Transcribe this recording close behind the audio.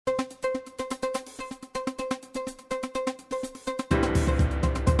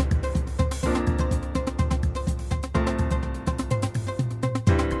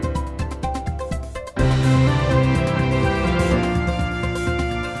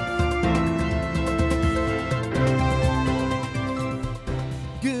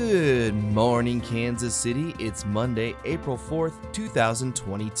morning, Kansas City. It's Monday, April 4th,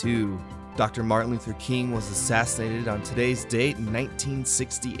 2022. Dr. Martin Luther King was assassinated on today's date in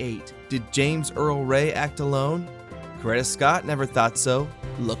 1968. Did James Earl Ray act alone? Coretta Scott never thought so.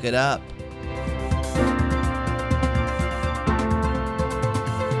 Look it up.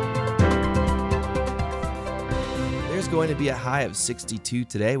 There's going to be a high of 62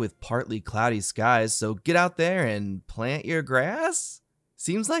 today with partly cloudy skies, so get out there and plant your grass?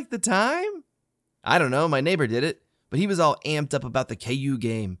 Seems like the time? I don't know, my neighbor did it, but he was all amped up about the KU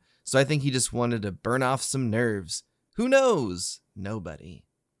game, so I think he just wanted to burn off some nerves. Who knows? Nobody.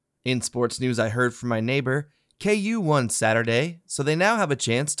 In sports news, I heard from my neighbor, KU won Saturday, so they now have a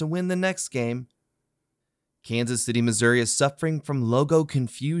chance to win the next game. Kansas City, Missouri is suffering from logo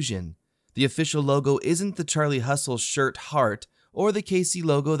confusion. The official logo isn't the Charlie Hustle shirt heart or the KC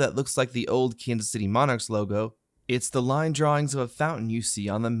logo that looks like the old Kansas City Monarchs logo. It's the line drawings of a fountain you see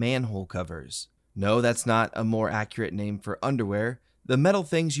on the manhole covers. No, that's not a more accurate name for underwear. The metal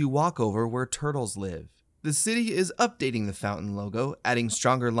things you walk over where turtles live. The city is updating the fountain logo, adding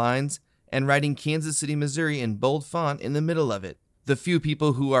stronger lines, and writing Kansas City, Missouri in bold font in the middle of it. The few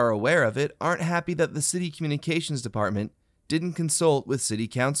people who are aware of it aren't happy that the city communications department didn't consult with city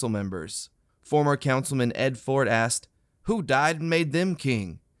council members. Former Councilman Ed Ford asked, "Who died and made them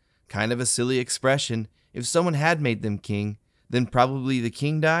king?" Kind of a silly expression. If someone had made them king, then probably the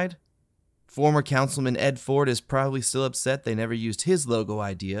king died? Former Councilman Ed Ford is probably still upset they never used his logo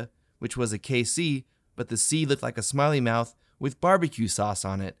idea, which was a KC, but the C looked like a smiley mouth with barbecue sauce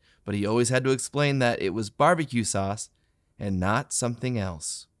on it, but he always had to explain that it was barbecue sauce and not something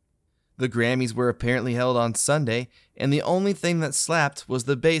else. The Grammys were apparently held on Sunday, and the only thing that slapped was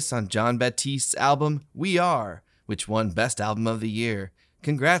the bass on Jon Batiste's album, We Are, which won Best Album of the Year.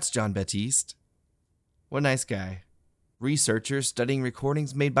 Congrats, Jon Batiste. What a nice guy. Researchers studying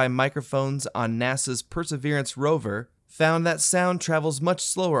recordings made by microphones on NASA's Perseverance rover found that sound travels much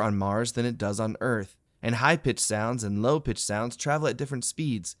slower on Mars than it does on Earth, and high-pitched sounds and low-pitched sounds travel at different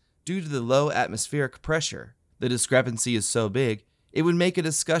speeds due to the low atmospheric pressure. The discrepancy is so big, it would make a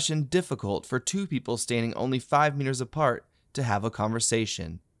discussion difficult for two people standing only 5 meters apart to have a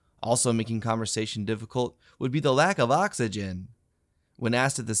conversation. Also making conversation difficult would be the lack of oxygen. When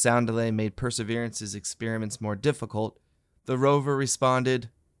asked if the sound delay made Perseverance's experiments more difficult, the rover responded,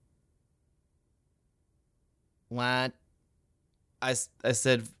 "What?" I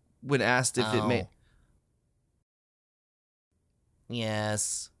said, when asked if it made...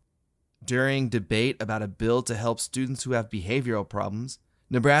 Yes. During debate about a bill to help students who have behavioral problems,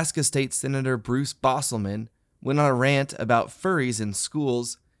 Nebraska State Senator Bruce Bosselman went on a rant about furries in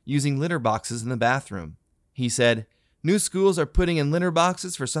schools using litter boxes in the bathroom. He said, "New schools are putting in litter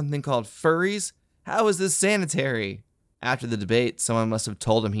boxes for something called furries? How is this sanitary?" After the debate, someone must have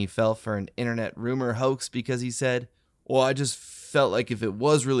told him he fell for an internet rumor hoax because he said, "Well, I just felt like if it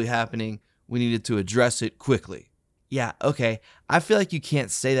was really happening, we needed to address it quickly." Yeah, okay, I feel like you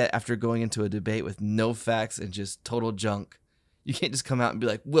can't say that after going into a debate with no facts and just total junk. You can't just come out and be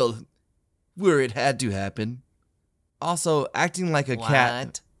like, "Well, where it had to happen." Also, acting like a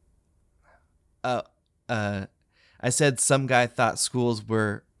cat. I said some guy thought schools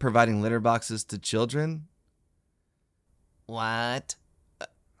were providing litter boxes to children. What?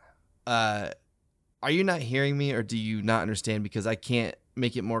 Are you not hearing me, or do you not understand? Because I can't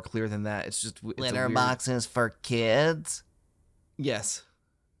make it more clear than that. It's litter boxes for kids? Yes.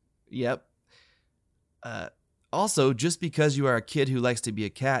 Yep. Also, just because you are a kid who likes to be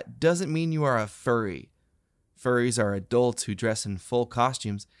a cat doesn't mean you are a furry. Furries are adults who dress in full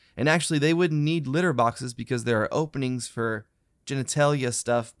costumes, and actually they wouldn't need litter boxes because there are openings for genitalia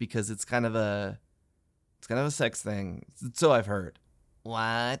stuff because it's kind of a sex thing. So I've heard.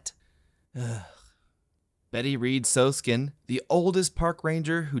 What? Betty Reed Soskin, the oldest park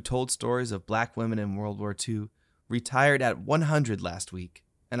ranger who told stories of black women in World War II, retired at 100 last week.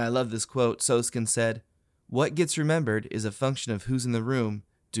 And I love this quote. Soskin said, "What gets remembered is a function of who's in the room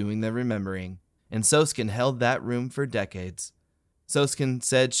doing the remembering." And Soskin held that room for decades. Soskin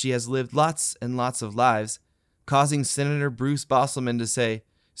said she has lived lots and lots of lives, causing Senator Bruce Bosselman to say,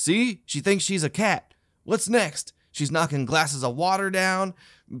 "See, she thinks she's a cat. What's next? She's knocking glasses of water down,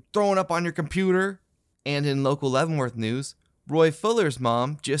 throwing up on your computer." And in local Leavenworth news, Roy Fuller's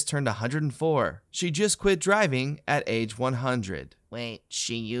mom just turned 104. She just quit driving at age 100. Wait,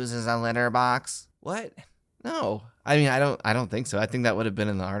 she uses a litter box? What? No. I mean, I don't think so. I think that would have been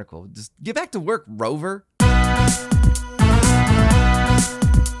in the article. Just get back to work, Rover.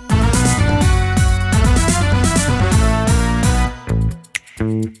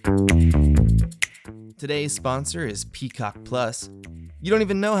 Today's sponsor is Peacock Plus. You don't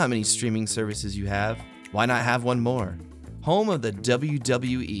even know how many streaming services you have. Why not have one more? Home of the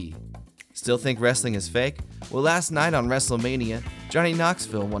WWE. Still think wrestling is fake? Well, last night on WrestleMania, Johnny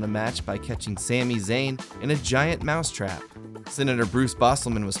Knoxville won a match by catching Sami Zayn in a giant mousetrap. Senator Bruce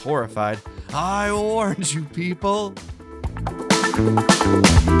Bosselman was horrified. I warned you people!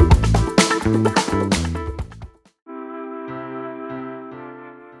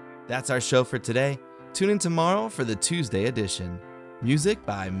 That's our show for today. Tune in tomorrow for the Tuesday edition. Music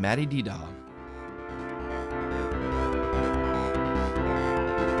by Matty D Dog.